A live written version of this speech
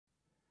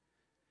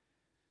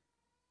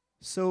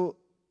So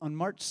on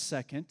March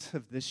 2nd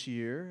of this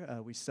year,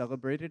 we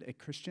celebrated a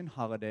Christian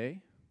holiday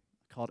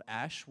called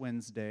Ash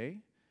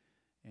Wednesday,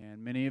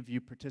 and many of you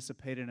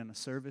participated in a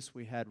service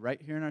we had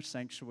right here in our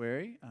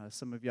sanctuary.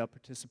 Some of y'all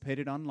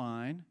participated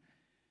online,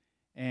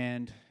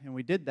 and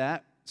we did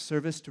that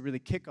service to really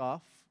kick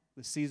off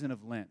the season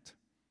of Lent.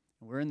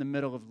 And we're in the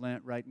middle of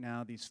Lent right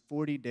now, these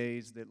 40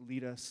 days that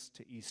lead us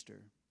to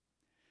Easter.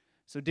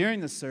 So during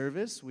the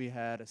service, we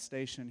had a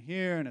station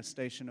here and a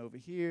station over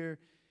here,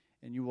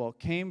 and you all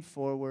came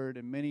forward,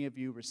 and many of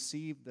you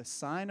received the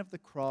sign of the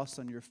cross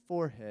on your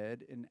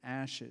forehead in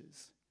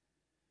ashes.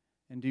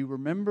 And do you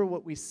remember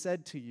what we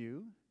said to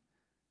you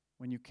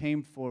when you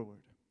came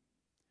forward?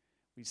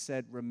 We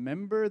said,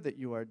 "Remember that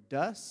you are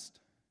dust,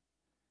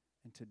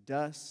 and to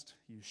dust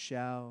you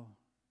shall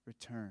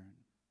return."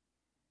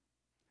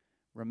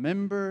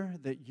 Remember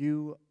that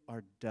you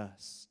are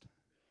dust.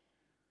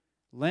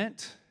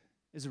 Lent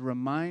is a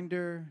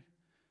reminder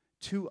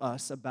to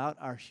us about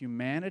our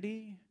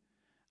humanity,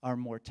 our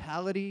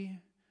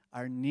mortality,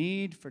 our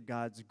need for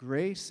God's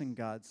grace and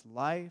God's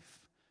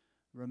life.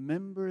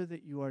 Remember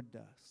that you are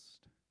dust.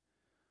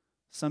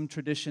 Some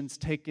traditions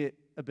take it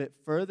a bit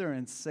further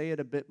and say it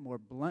a bit more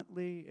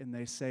bluntly, and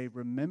they say,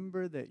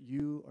 remember that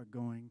you are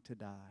going to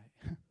die.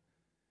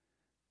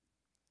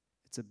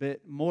 It's a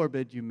bit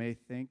morbid, you may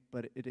think,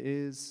 but it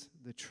is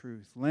the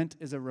truth. Lent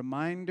is a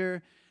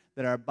reminder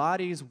that our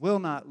bodies will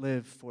not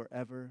live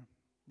forever,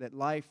 that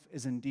life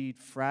is indeed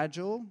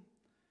fragile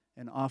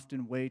and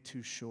often way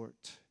too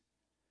short.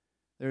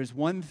 There's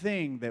one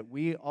thing that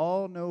we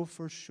all know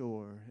for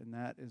sure, and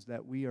that is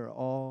that we are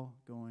all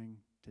going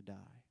to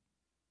die.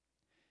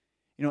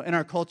 You know, in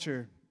our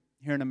culture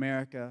here in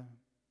America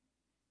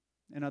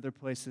and other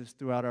places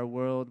throughout our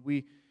world,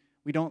 we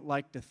don't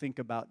like to think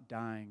about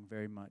dying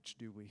very much,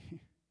 do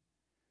we?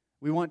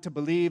 We want to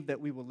believe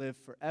that we will live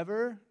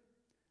forever,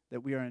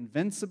 that we are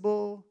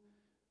invincible.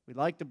 We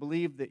like to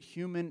believe that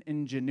human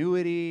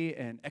ingenuity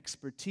and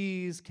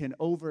expertise can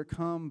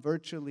overcome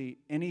virtually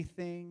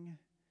anything.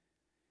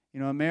 You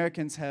know,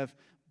 Americans have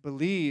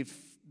believed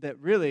that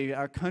really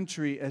our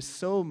country is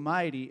so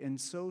mighty and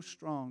so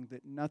strong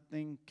that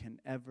nothing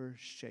can ever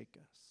shake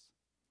us.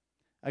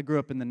 I grew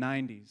up in the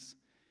 90s,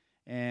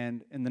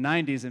 and in the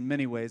 90s, in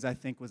many ways, I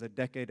think was a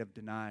decade of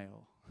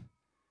denial.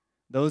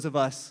 Those of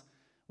us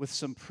with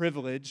some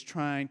privilege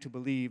trying to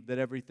believe that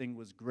everything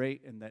was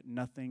great and that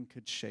nothing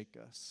could shake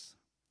us.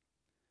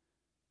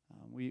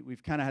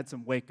 We've kind of had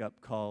some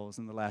wake-up calls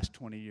in the last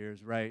 20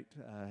 years, right?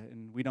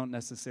 And we don't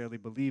necessarily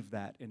believe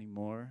that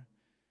anymore.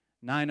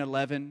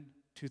 9/11,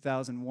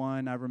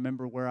 2001, I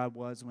remember where I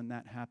was when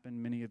that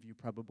happened. Many of you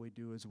probably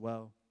do as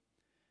well.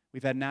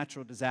 We've had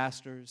natural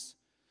disasters,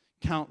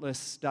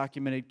 countless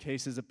documented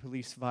cases of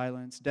police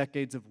violence,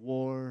 decades of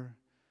war,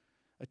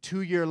 a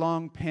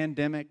 2-year-long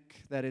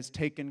pandemic that has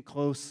taken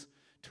close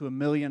to 1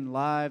 million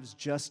lives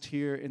just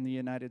here in the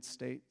United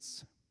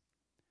States.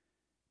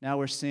 Now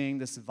we're seeing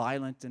this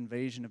violent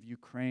invasion of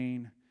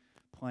Ukraine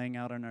playing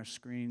out on our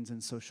screens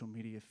and social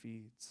media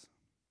feeds.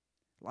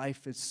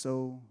 Life is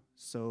so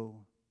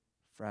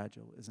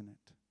fragile, isn't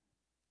it?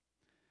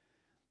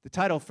 The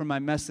title for my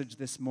message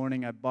this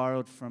morning I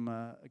borrowed from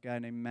a guy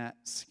named Matt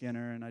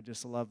Skinner, and I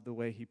just love the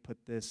way he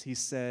put this. He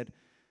said,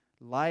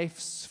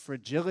 "Life's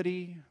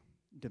fragility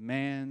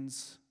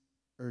demands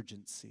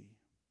urgency."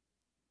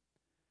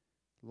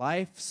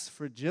 Life's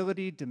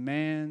fragility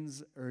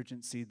demands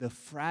urgency. The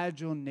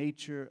fragile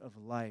nature of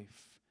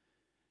life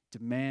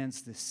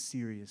demands this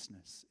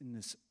seriousness and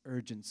this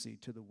urgency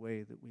to the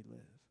way that we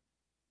live.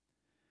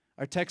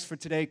 Our text for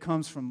today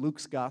comes from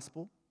Luke's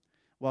gospel.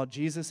 While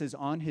Jesus is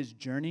on his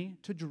journey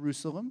to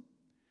Jerusalem,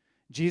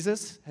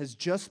 Jesus has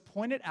just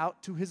pointed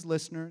out to his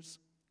listeners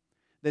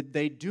that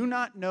they do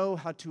not know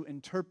how to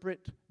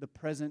interpret the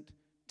present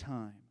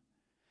time.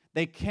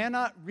 They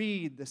cannot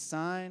read the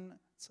signs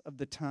of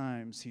the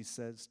times, he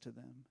says to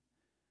them.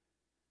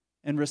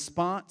 In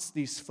response,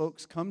 these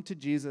folks come to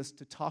Jesus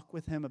to talk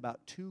with him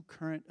about 2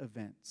 current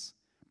events.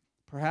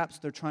 Perhaps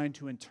they're trying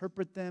to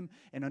interpret them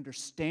and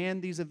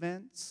understand these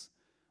events.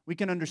 We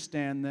can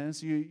understand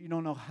this. You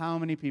don't know how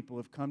many people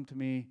have come to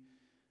me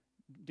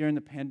during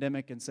the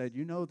pandemic and said,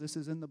 you know, this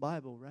is in the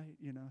Bible, right?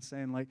 You know,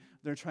 saying like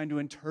they're trying to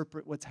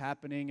interpret what's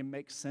happening and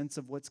make sense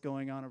of what's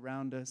going on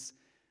around us.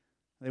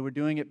 They were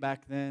doing it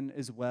back then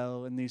as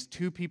well. And these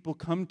 2 people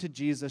come to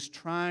Jesus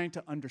trying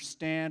to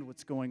understand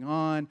what's going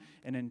on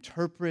and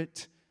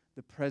interpret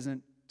the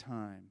present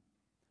time.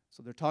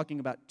 So they're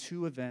talking about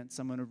 2 events.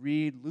 I'm going to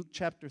read Luke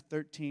chapter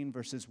 13,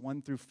 verses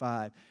 1 through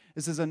 5.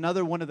 This is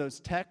another one of those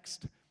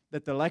texts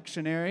that the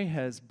lectionary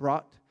has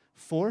brought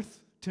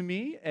forth to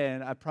me,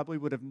 and I probably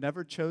would have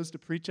never chose to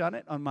preach on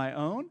it on my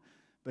own.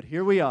 But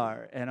here we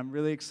are, and I'm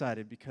really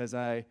excited because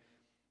I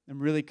am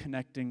really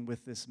connecting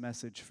with this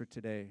message for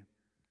today.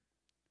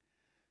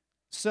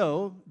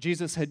 So,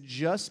 Jesus had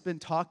just been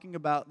talking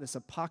about this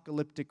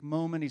apocalyptic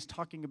moment. He's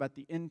talking about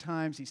the end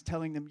times. He's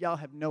telling them, y'all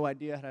have no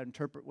idea how to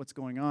interpret what's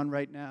going on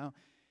right now.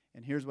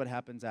 And here's what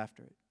happens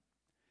after it.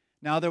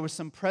 Now, there was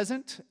some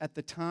present at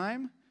that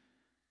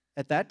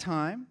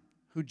time,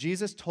 who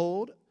Jesus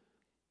told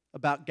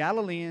about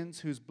Galileans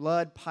whose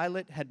blood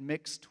Pilate had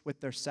mixed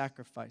with their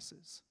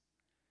sacrifices.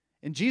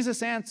 And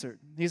Jesus answered.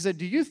 He said,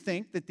 "Do you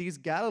think that these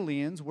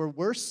Galileans were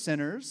worse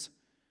sinners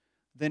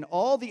than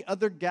all the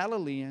other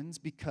Galileans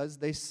because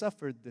they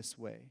suffered this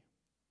way?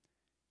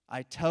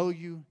 I tell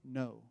you,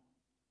 no.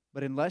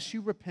 But unless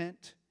you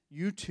repent,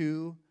 you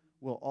too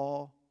will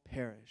all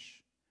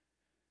perish.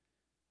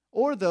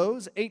 Or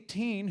those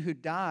 18 who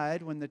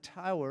died when the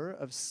tower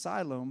of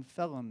Siloam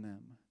fell on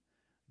them.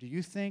 Do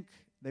you think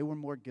they were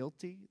more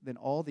guilty than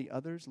all the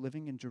others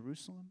living in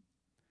Jerusalem?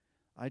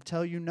 I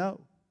tell you,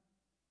 no.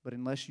 But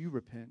unless you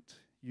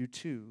repent, you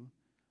too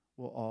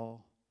will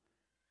all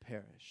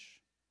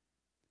perish."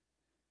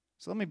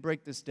 So let me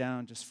break this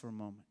down just for a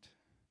moment.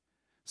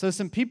 So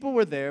some people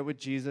were there with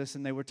Jesus,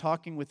 and they were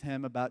talking with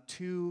him about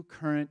two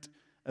current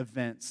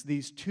events,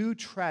 these two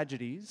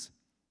tragedies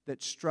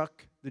that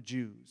struck the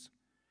Jews.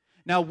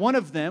 Now, one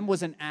of them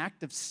was an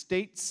act of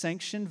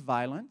state-sanctioned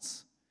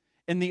violence,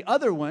 and the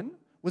other one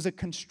was a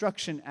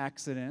construction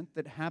accident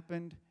that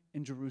happened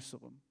in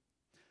Jerusalem.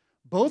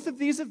 Both of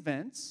these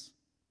events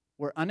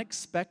were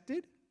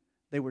unexpected,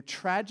 they were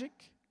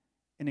tragic,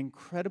 and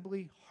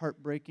incredibly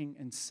heartbreaking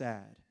and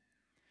sad.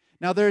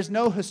 Now, there is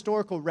no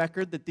historical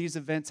record that these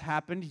events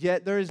happened,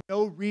 yet there is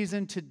no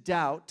reason to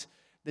doubt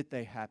that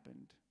they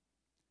happened.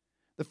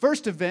 The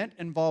first event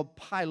involved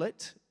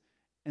Pilate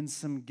and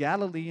some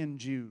Galilean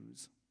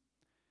Jews.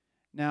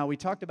 Now, we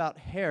talked about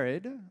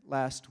Herod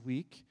last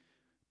week.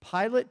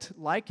 Pilate,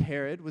 like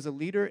Herod, was a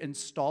leader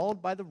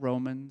installed by the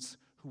Romans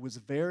who was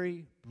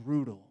very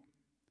brutal.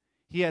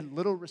 He had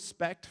little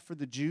respect for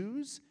the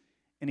Jews,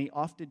 and he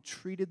often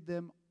treated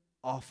them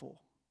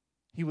awful.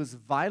 He was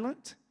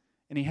violent,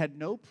 and he had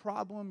no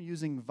problem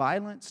using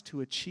violence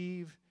to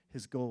achieve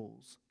his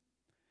goals.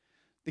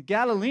 The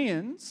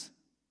Galileans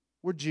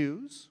were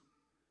Jews,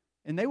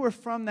 and they were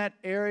from that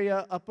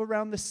area up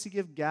around the Sea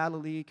of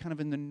Galilee, kind of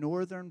in the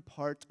northern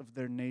part of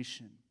their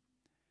nation.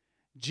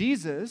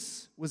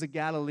 Jesus was a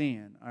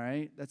Galilean, all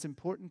right? That's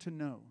important to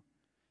know.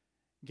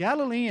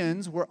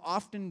 Galileans were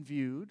often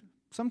viewed,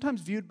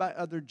 sometimes viewed by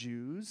other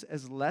Jews,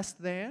 as less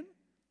than.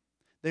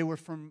 They were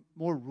from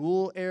more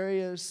rural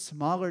areas,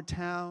 smaller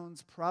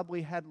towns,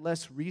 probably had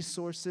less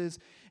resources,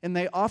 and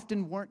they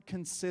often weren't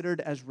considered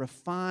as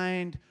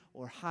refined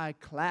or high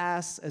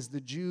class as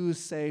the Jews,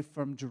 say,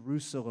 from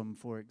Jerusalem,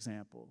 for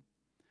example.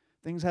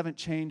 Things haven't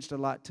changed a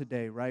lot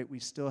today, right? We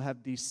still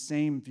have these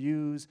same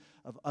views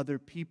of other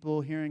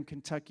people here in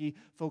Kentucky.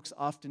 Folks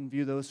often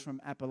view those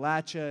from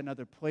Appalachia and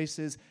other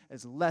places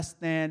as less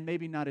than,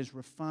 maybe not as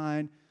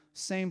refined.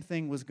 Same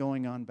thing was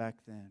going on back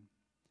then.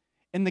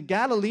 In the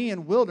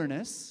Galilean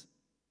wilderness,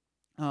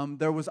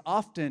 there was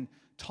often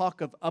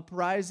talk of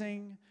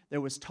uprising.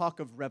 There was talk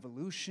of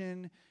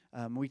revolution.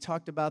 We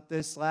talked about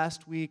this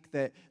last week,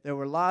 that there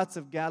were lots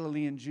of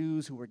Galilean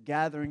Jews who were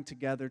gathering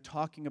together,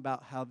 talking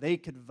about how they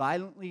could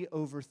violently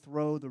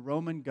overthrow the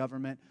Roman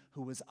government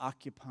who was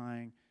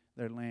occupying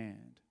their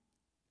land.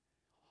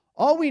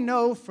 All we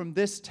know from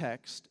this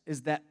text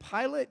is that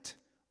Pilate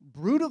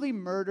brutally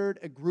murdered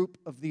a group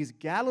of these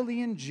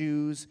Galilean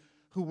Jews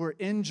who were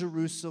in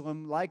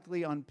Jerusalem,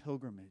 likely on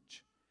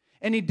pilgrimage.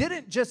 And he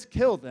didn't just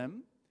kill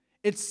them.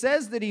 It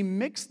says that he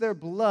mixed their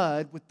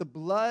blood with the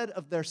blood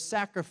of their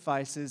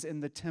sacrifices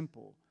in the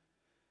temple.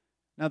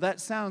 Now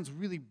that sounds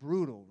really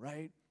brutal,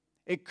 right?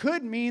 It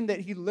could mean that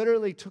he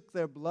literally took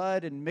their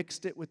blood and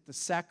mixed it with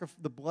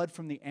the blood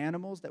from the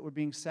animals that were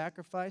being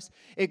sacrificed.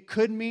 It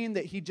could mean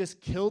that he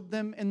just killed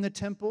them in the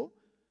temple.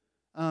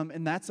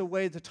 And that's a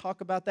way to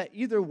talk about that.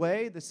 Either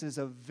way, this is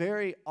a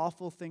very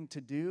awful thing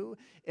to do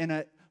and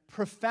a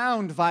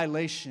profound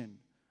violation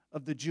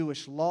of the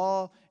Jewish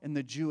law and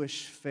the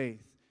Jewish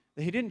faith.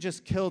 That he didn't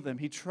just kill them,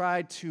 he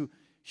tried to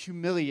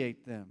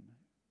humiliate them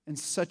in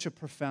such a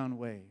profound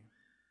way.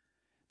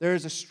 There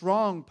is a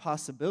strong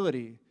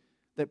possibility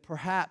that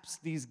perhaps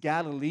these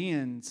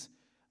Galileans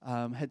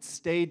had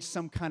staged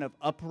some kind of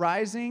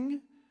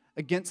uprising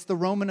against the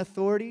Roman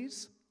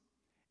authorities.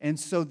 And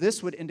so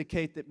this would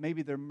indicate that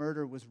maybe their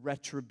murder was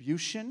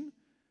retribution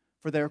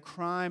for their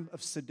crime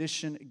of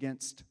sedition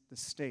against the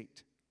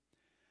state.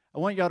 I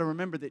want y'all to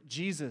remember that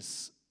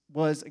Jesus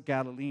was a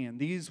Galilean.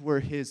 These were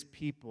his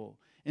people.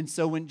 And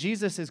so when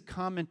Jesus is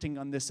commenting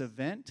on this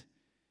event,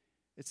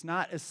 it's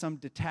not as some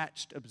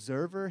detached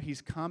observer. He's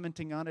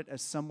commenting on it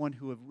as someone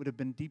who would have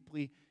been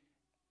deeply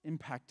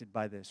impacted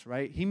by this,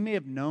 right? He may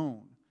have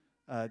known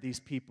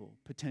these people,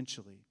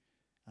 potentially.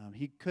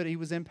 He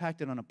was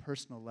impacted on a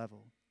personal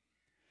level.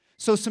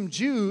 So some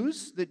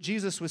Jews that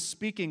Jesus was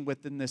speaking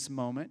with in this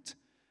moment,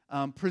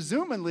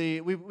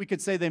 presumably, we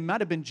could say they might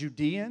have been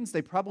Judeans.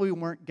 They probably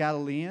weren't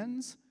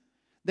Galileans.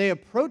 They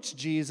approached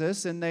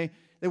Jesus, and they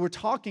were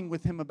talking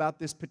with him about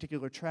this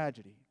particular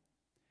tragedy.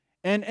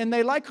 And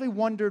they likely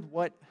wondered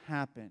what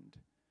happened.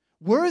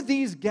 Were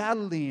these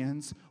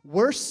Galileans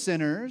worse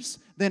sinners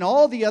than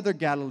all the other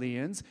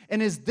Galileans?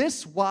 And is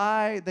this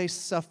why they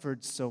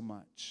suffered so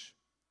much?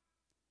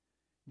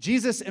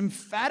 Jesus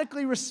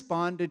emphatically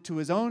responded to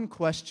his own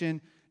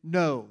question,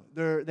 no,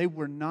 they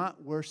were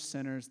not worse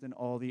sinners than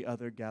all the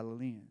other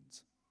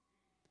Galileans.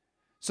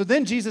 So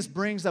then Jesus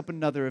brings up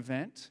another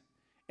event,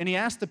 and he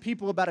asks the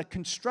people about a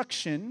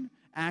construction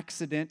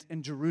accident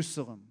in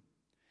Jerusalem.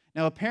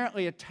 Now,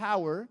 apparently a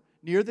tower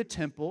near the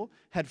temple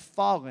had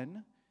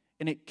fallen,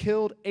 and it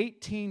killed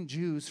 18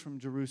 Jews from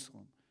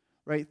Jerusalem.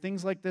 Right?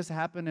 Things like this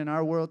happen in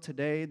our world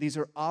today. These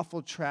are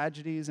awful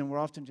tragedies, and we're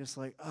often just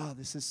like, oh,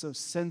 this is so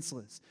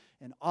senseless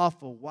and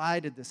awful.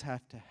 Why did this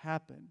have to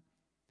happen?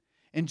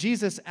 And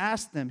Jesus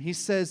asked them, he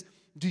says,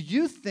 do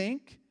you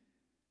think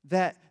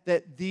that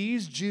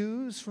these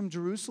Jews from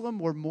Jerusalem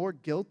were more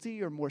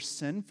guilty or more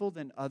sinful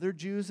than other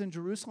Jews in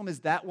Jerusalem?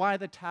 Is that why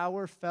the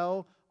tower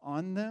fell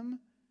on them?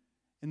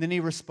 And then he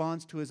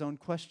responds to his own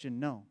question,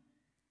 no,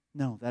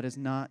 that is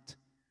not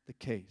the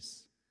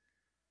case.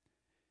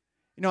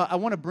 You know, I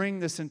want to bring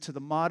this into the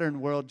modern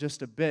world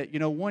just a bit. You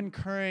know, one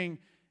recurring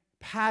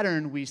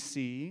pattern we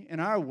see in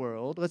our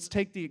world, let's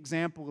take the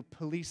example of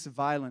police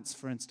violence,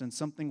 for instance,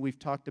 something we've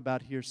talked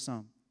about here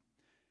some.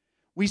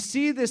 We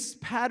see this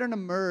pattern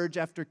emerge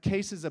after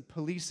cases of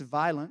police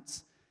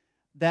violence,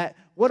 that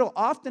what will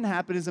often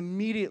happen is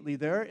immediately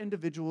there are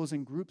individuals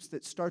and groups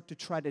that start to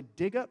try to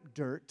dig up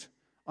dirt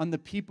on the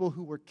people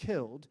who were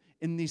killed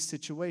in these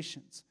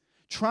situations,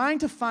 trying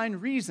to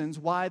find reasons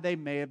why they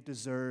may have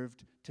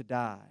deserved to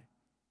die.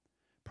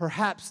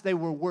 Perhaps they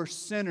were worse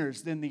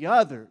sinners than the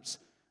others,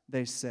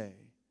 they say,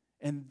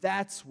 and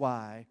that's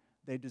why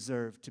they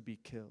deserve to be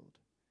killed.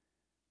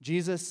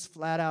 Jesus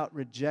flat out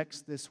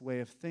rejects this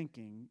way of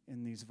thinking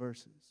in these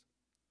verses.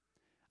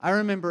 I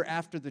remember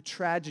after the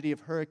tragedy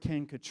of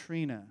Hurricane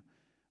Katrina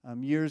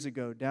years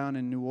ago down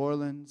in New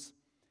Orleans,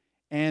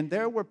 and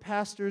there were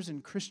pastors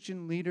and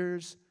Christian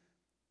leaders,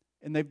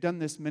 and they've done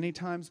this many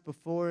times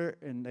before,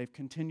 and they've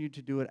continued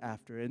to do it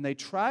after, and they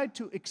tried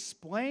to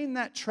explain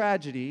that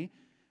tragedy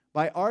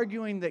by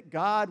arguing that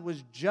God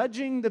was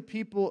judging the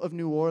people of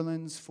New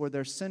Orleans for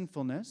their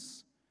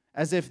sinfulness,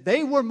 as if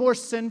they were more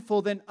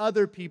sinful than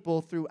other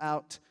people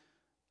throughout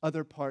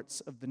other parts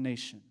of the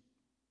nation.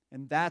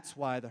 And that's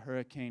why the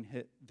hurricane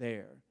hit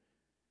there.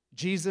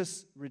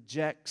 Jesus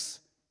rejects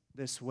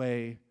this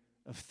way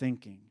of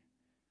thinking.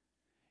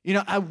 You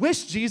know, I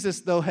wish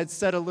Jesus, though, had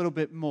said a little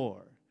bit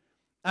more.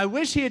 I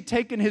wish he had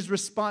taken his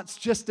response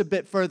just a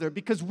bit further,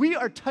 because we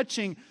are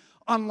touching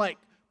on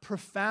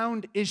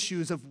profound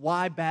issues of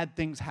why bad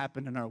things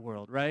happen in our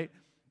world, right?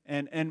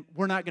 And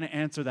we're not going to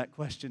answer that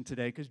question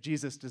today because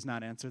Jesus does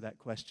not answer that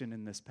question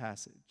in this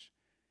passage.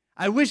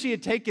 I wish he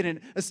had taken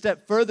it a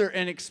step further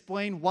and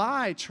explained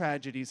why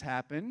tragedies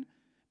happen,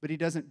 but he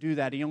doesn't do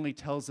that. He only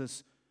tells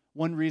us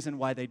one reason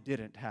why they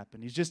didn't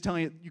happen. He's just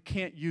telling you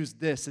can't use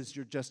this as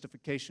your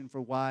justification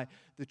for why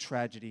the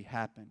tragedy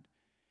happened.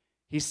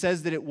 He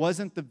says that it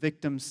wasn't the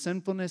victim's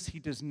sinfulness. He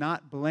does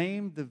not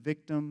blame the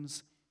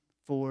victims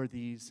for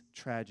these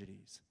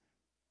tragedies.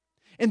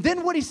 And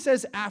then what he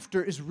says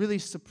after is really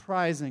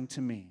surprising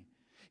to me.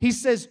 He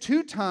says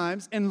 2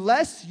 times,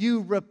 unless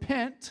you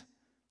repent,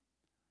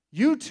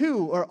 you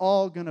too are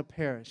all going to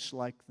perish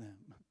like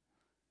them.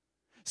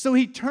 So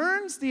he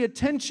turns the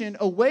attention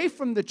away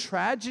from the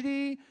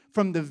tragedy,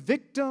 from the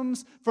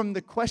victims, from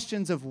the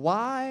questions of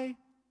why,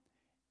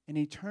 and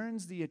he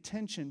turns the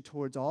attention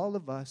towards all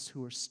of us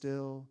who are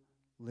still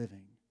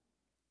living.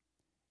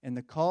 And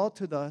the call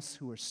to us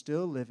who are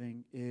still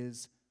living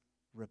is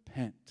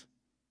repent.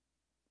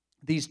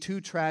 These 2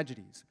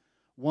 tragedies,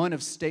 one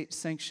of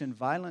state-sanctioned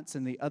violence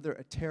and the other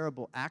a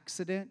terrible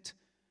accident,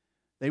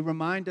 they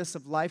remind us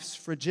of life's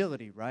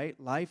fragility, right?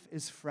 Life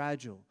is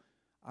fragile.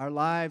 Our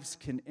lives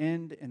can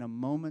end in a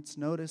moment's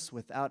notice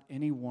without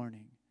any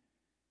warning.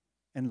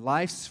 And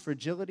life's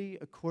fragility,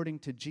 according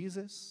to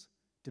Jesus,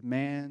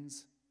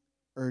 demands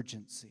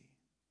urgency.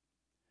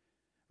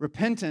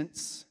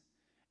 Repentance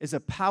is a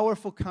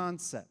powerful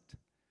concept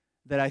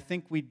that I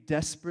think we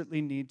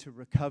desperately need to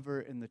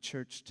recover in the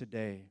church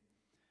today.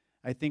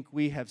 I think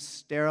we have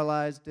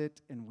sterilized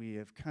it, and we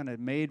have kind of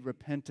made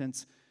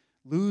repentance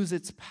lose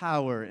its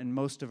power in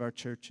most of our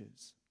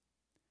churches.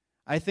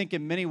 I think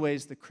in many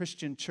ways the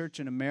Christian church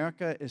in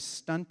America is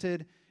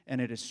stunted,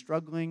 and it is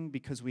struggling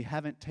because we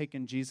haven't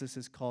taken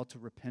Jesus' call to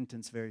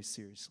repentance very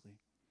seriously.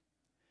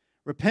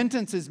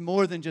 Repentance is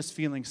more than just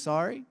feeling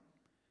sorry.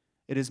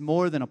 It is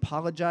more than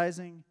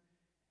apologizing.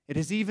 It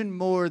is even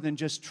more than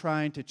just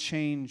trying to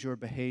change your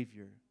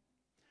behavior.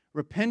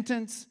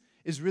 Repentance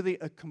is really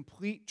a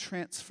complete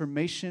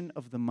transformation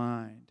of the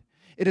mind.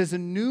 It is a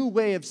new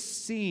way of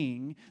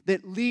seeing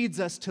that leads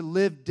us to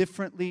live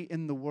differently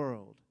in the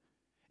world.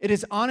 It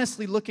is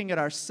honestly looking at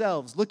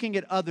ourselves, looking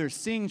at others,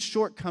 seeing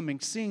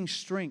shortcomings, seeing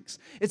strengths.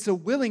 It's a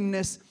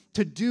willingness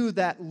to do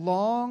that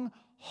long,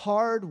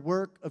 hard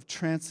work of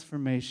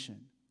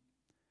transformation.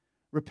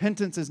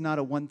 Repentance is not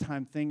a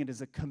one-time thing. It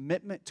is a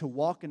commitment to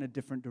walk in a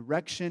different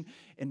direction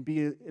and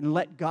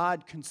let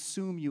God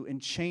consume you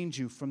and change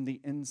you from the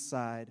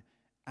inside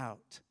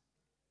out.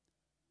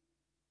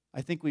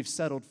 I think we've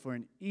settled for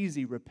an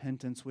easy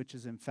repentance, which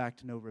is in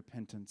fact no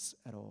repentance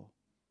at all.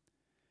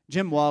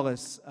 Jim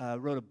Wallace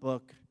wrote a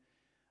book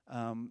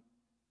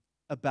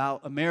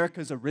about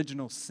America's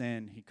original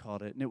sin, he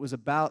called it, and it was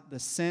about the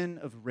sin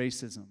of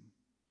racism.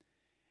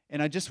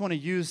 And I just want to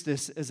use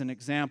this as an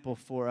example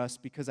for us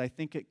because I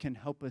think it can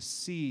help us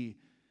see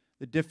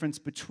the difference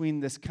between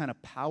this kind of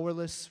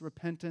powerless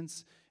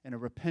repentance and a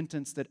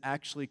repentance that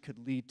actually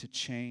could lead to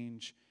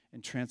change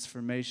and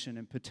transformation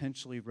and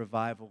potentially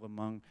revival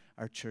among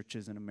our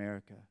churches in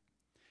America.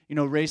 You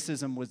know,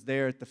 racism was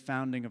there at the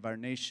founding of our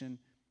nation,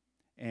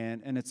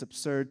 and it's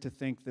absurd to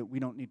think that we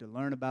don't need to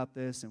learn about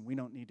this and we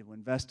don't need to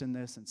invest in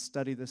this and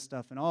study this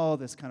stuff, and all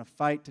this kind of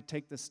fight to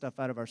take this stuff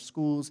out of our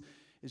schools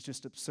is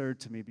just absurd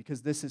to me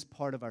because this is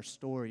part of our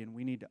story and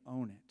we need to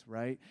own it,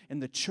 right?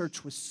 And the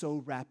church was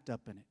so wrapped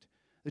up in it.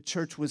 The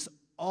church was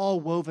all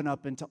woven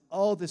up into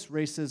all this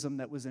racism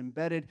that was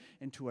embedded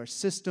into our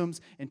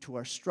systems, into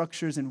our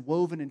structures, and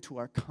woven into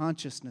our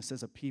consciousness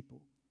as a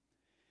people.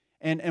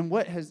 And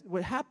what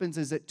happens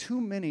is that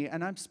too many,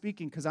 and I'm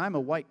speaking because I'm a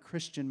white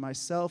Christian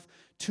myself,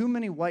 too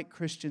many white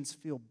Christians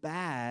feel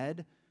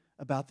bad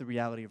about the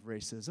reality of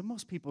racism.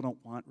 Most people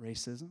don't want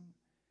racism.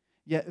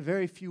 Yet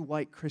very few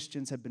white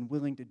Christians have been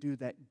willing to do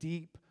that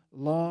deep,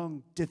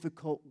 long,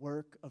 difficult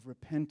work of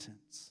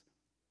repentance.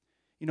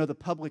 You know, the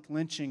public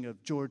lynching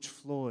of George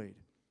Floyd,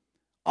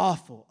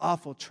 awful,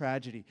 awful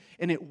tragedy.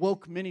 And it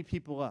woke many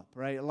people up,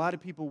 right? A lot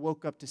of people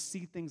woke up to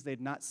see things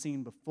they'd not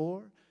seen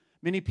before.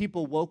 Many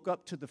people woke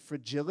up to the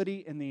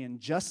fragility and the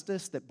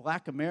injustice that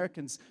Black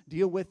Americans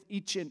deal with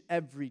each and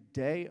every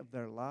day of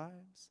their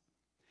lives.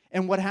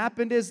 And what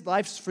happened is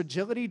life's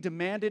fragility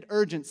demanded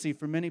urgency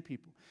for many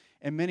people.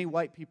 And many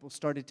white people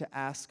started to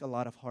ask a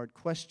lot of hard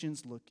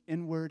questions, look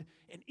inward,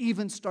 and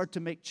even start to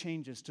make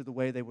changes to the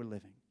way they were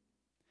living.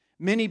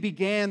 Many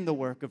began the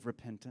work of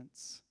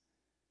repentance.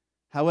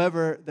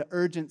 However, the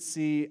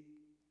urgency,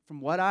 from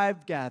what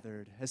I've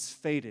gathered, has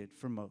faded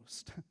for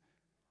most.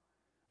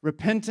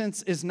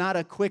 Repentance is not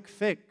a quick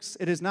fix.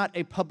 It is not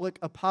a public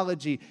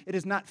apology. It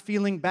is not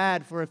feeling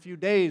bad for a few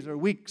days or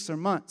weeks or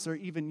months or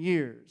even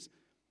years.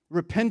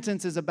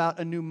 Repentance is about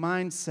a new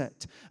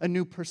mindset, a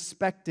new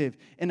perspective,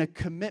 and a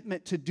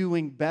commitment to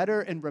doing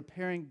better and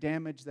repairing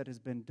damage that has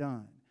been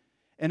done.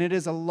 And it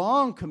is a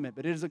long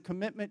commitment. It is a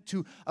commitment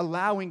to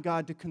allowing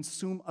God to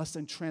consume us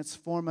and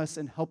transform us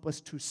and help us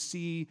to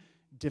see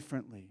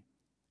differently.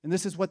 And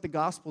this is what the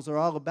Gospels are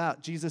all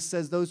about. Jesus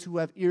says those who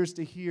have ears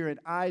to hear and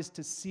eyes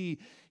to see,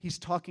 he's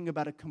talking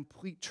about a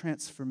complete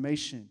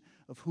transformation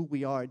of who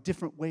we are, a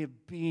different way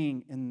of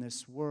being in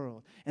this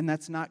world. And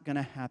that's not going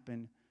to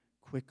happen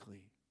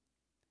quickly.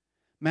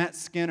 Matt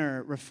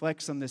Skinner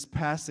reflects on this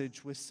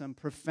passage with some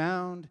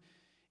profound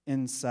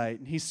insight.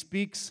 And he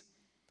speaks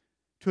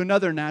to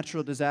another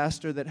natural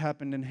disaster that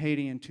happened in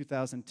Haiti in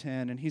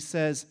 2010. And he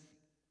says,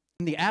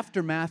 in the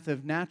aftermath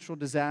of natural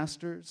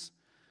disasters,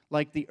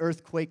 like the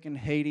earthquake in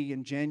Haiti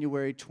in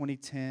January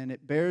 2010,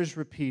 it bears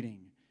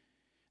repeating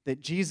that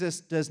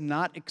Jesus does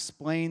not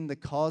explain the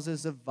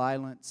causes of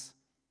violence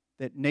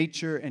that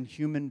nature and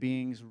human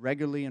beings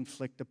regularly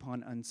inflict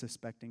upon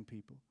unsuspecting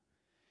people.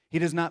 He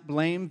does not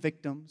blame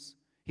victims.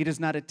 He does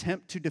not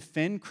attempt to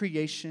defend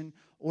creation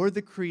or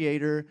the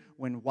Creator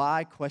when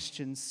why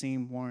questions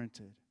seem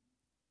warranted.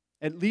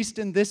 At least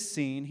in this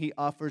scene, he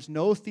offers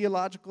no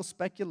theological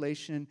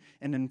speculation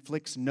and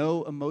inflicts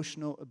no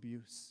emotional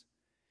abuse.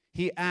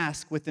 He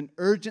asks with an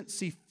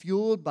urgency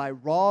fueled by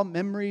raw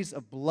memories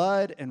of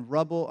blood and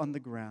rubble on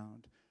the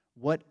ground,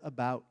 what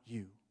about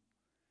you?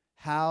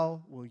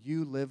 How will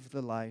you live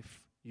the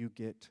life you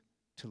get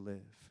to live?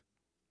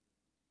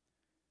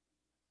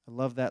 I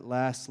love that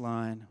last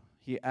line.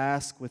 He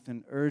asks with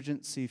an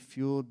urgency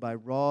fueled by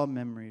raw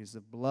memories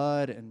of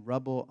blood and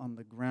rubble on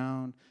the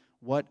ground,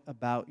 what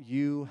about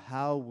you?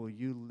 How will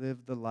you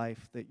live the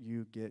life that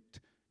you get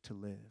to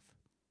live?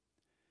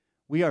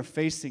 We are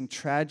facing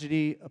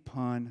tragedy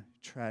upon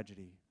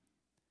tragedy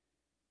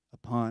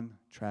upon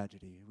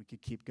tragedy. We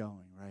could keep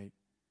going, right?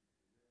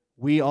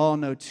 We all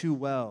know too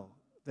well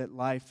that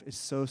life is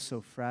so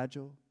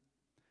fragile.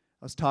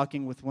 I was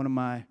talking with one of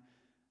my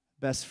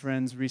best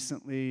friends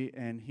recently,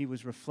 and he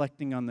was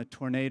reflecting on the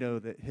tornado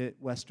that hit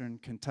western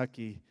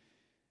Kentucky.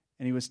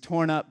 And he was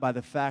torn up by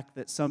the fact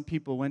that some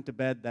people went to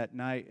bed that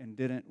night and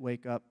didn't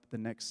wake up the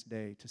next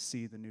day to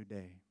see the new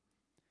day.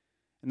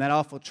 And that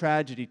awful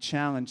tragedy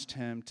challenged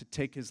him to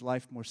take his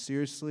life more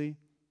seriously,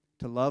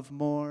 to love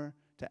more,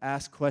 to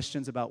ask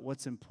questions about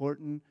what's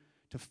important,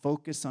 to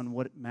focus on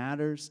what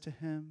matters to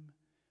him.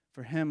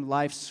 For him,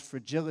 life's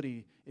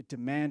fragility, it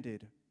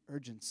demanded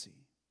urgency.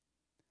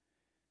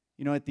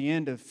 You know, at the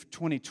end of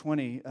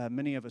 2020,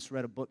 many of us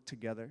read a book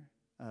together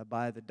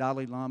by the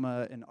Dalai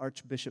Lama and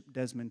Archbishop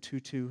Desmond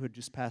Tutu, who had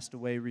just passed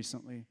away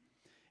recently.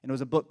 And it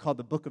was a book called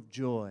The Book of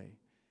Joy.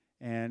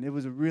 And it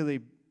was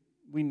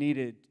we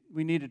needed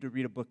to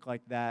read a book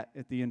like that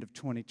at the end of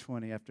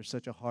 2020 after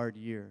such a hard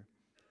year.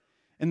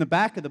 In the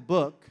back of the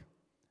book,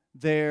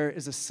 there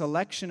is a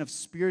selection of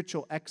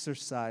spiritual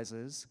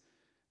exercises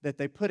that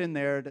they put in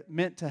there that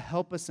meant to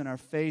help us in our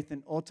faith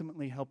and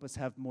ultimately help us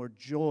have more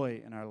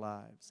joy in our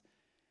lives.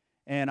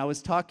 And I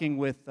was talking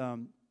with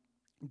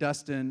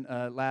Dustin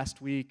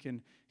last week,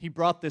 and he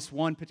brought this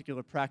one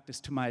particular practice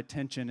to my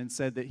attention and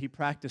said that he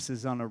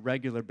practices on a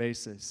regular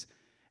basis.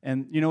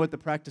 And you know what the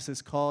practice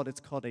is called? It's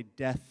called a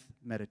death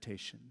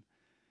meditation.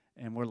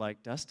 And we're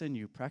like, Dustin,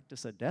 you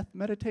practice a death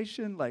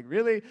meditation? Like,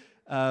 really?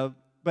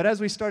 But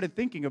as we started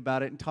thinking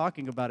about it and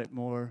talking about it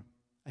more,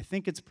 I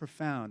think it's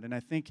profound, and I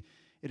think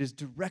it is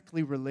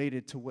directly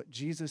related to what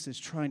Jesus is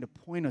trying to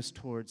point us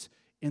towards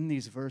in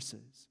these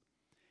verses.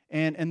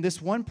 And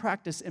this one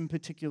practice in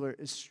particular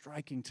is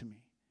striking to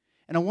me.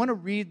 And I want to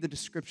read the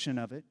description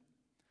of it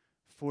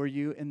for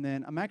you, and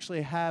then I'm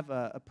actually have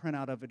a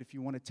printout of it if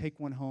you want to take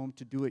one home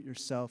to do it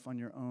yourself on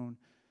your own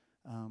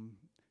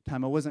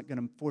time. I wasn't going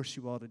to force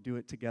you all to do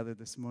it together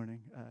this morning.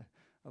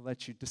 I'll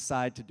let you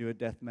decide to do a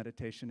death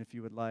meditation if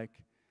you would like.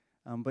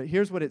 But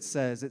here's what it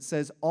says. It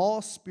says,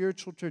 all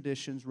spiritual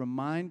traditions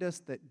remind us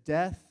that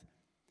death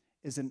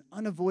is an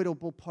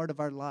unavoidable part of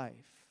our life.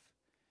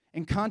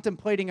 And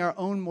contemplating our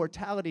own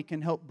mortality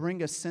can help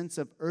bring a sense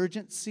of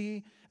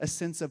urgency, a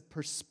sense of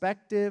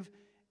perspective,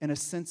 and a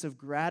sense of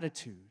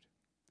gratitude.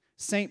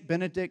 Saint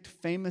Benedict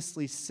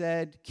famously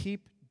said,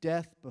 keep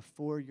death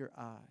before your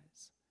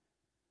eyes.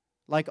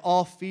 Like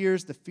all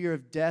fears, the fear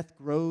of death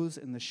grows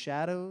in the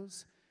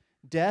shadows.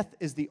 Death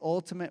is the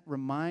ultimate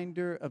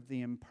reminder of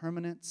the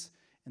impermanence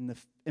and the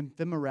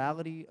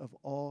ephemerality of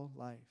all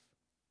life.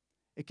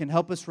 It can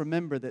help us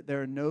remember that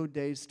there are no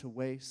days to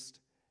waste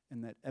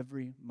and that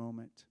every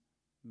moment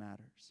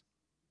matters.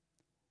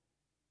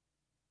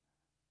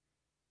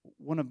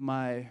 One of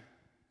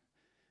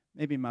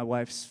maybe my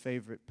wife's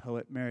favorite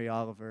poet, Mary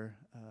Oliver,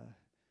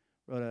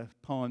 wrote a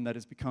poem that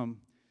has become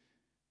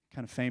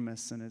kind of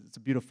famous, and it's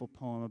a beautiful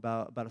poem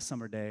about a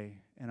summer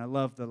day. And I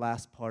love the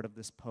last part of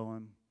this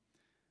poem.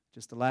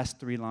 Just the last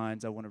 3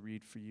 lines I want to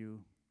read for you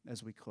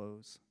as we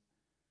close.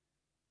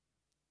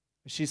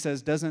 She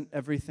says, doesn't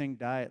everything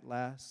die at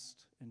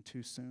last and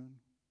too soon?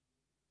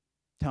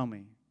 Tell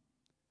me,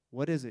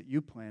 what is it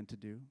you plan to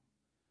do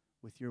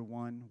with your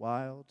one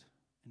wild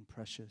and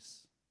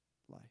precious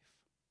life?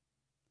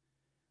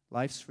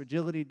 Life's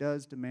fragility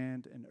does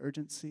demand an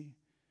urgency.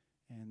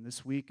 And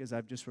this week, as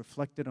I've just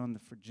reflected on the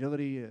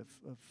fragility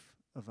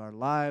of our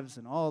lives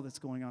and all that's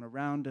going on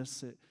around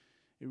us, it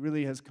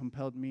really has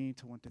compelled me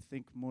to want to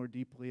think more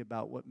deeply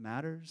about what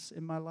matters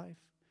in my life,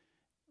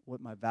 what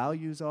my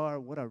values are,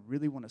 what I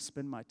really want to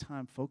spend my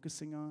time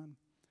focusing on.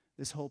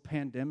 This whole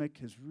pandemic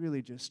has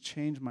really just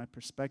changed my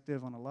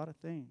perspective on a lot of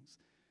things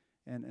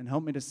and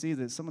helped me to see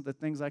that some of the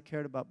things I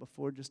cared about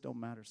before just don't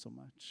matter so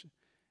much,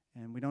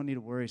 and we don't need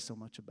to worry so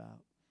much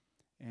about.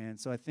 And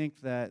so I think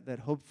that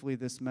hopefully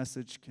this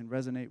message can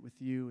resonate with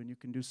you, and you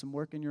can do some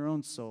work in your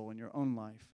own soul, in your own life,